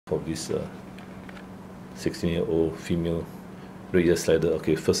of this 16-year-old female red-eared slider.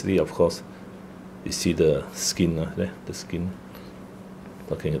 Okay, firstly, of course, you see the skin there, the skin.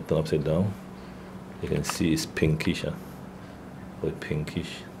 Okay, turn upside down. You can see it's pinkish, quite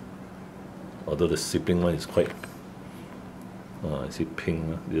pinkish. Although the sibling one is quite, I see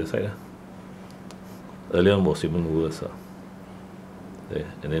pink the other side. Earlier one was even worse. There.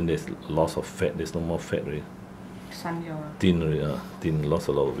 And then there's loss of fat. There's no more fat already. Thin already. Thin, lost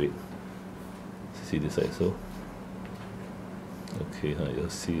a lot of weight. See this side, so. Okay, you'll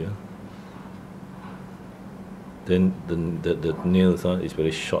see. Then the nails is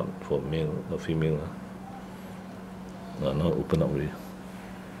very short for male or female. Now open up already.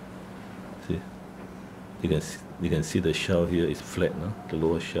 See, you can see the shell here is flat, the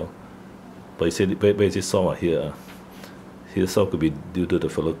lower shell. But you said where is it soft here? Here soft could be due to the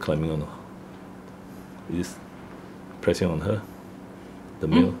fellow climbing on. He's pressing on her. The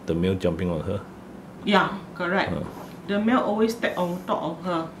male jumping on her. Yeah, correct. The male always step on top of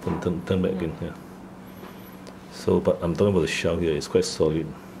her. Turn back again, yeah. So, but I'm talking about the shell here. It's quite solid.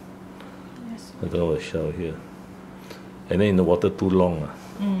 Yes. I'm talking about the shell here. And then in the water too long.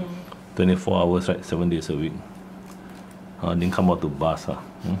 24 hours, right? 7 days a week. Didn't come out to bath.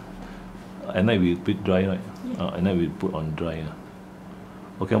 At night we put dry, right? At night we put on dry.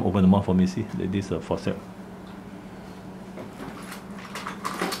 Okay, open the mouth for me. See, this is a faucet.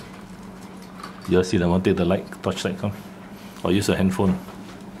 You see, I want to take the light, torchlight, come. Or use a handphone.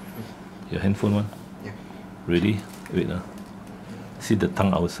 Your handphone one? Yeah. Ready? Wait. See the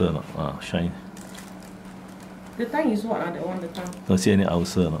tongue ulcer? Shine. The tongue is what? The one, the tongue? Don't see any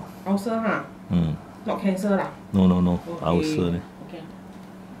ulcer? Ulcer, huh? Not cancer, lah? No. Okay. Ulcer. Okay.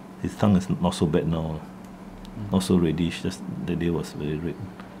 His tongue is not so bad now. Not so reddish, just the day was very red.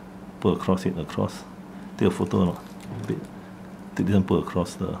 Put across it, across. Take a photo. Take this and put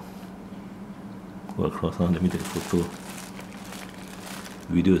across the. Put across. Let me take a photo.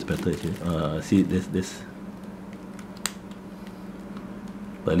 Video is better actually. See this.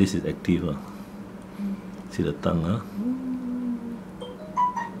 But at least it's active. See the tongue.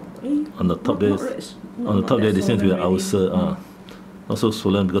 On the top there, there seems to be an ulcer. Also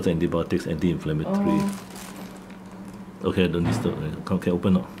swollen because of antibiotics, anti-inflammatory. Okay, don't disturb. Okay,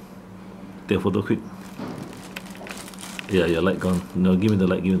 open up. Take a photo quick. Yeah, your light gone. No, give me the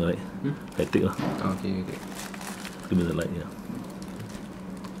light. I take. Okay. Give me the light. Yeah.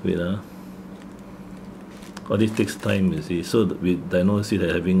 Wait. All this takes time, you see. So we diagnose it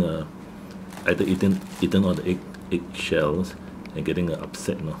as having either eaten all the egg shells and getting an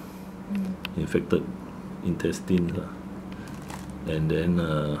upset, infected intestines, and then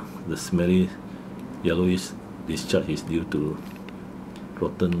the smelly yellowish discharge is due to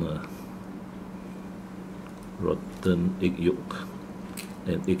rotten egg yolk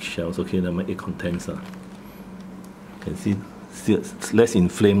and egg shells. Okay, now my egg contents. Can see it's less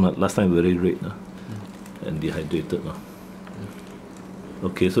inflamed. Last time very red and dehydrated.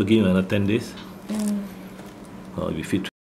 Okay, so give me another 10 days. If you fit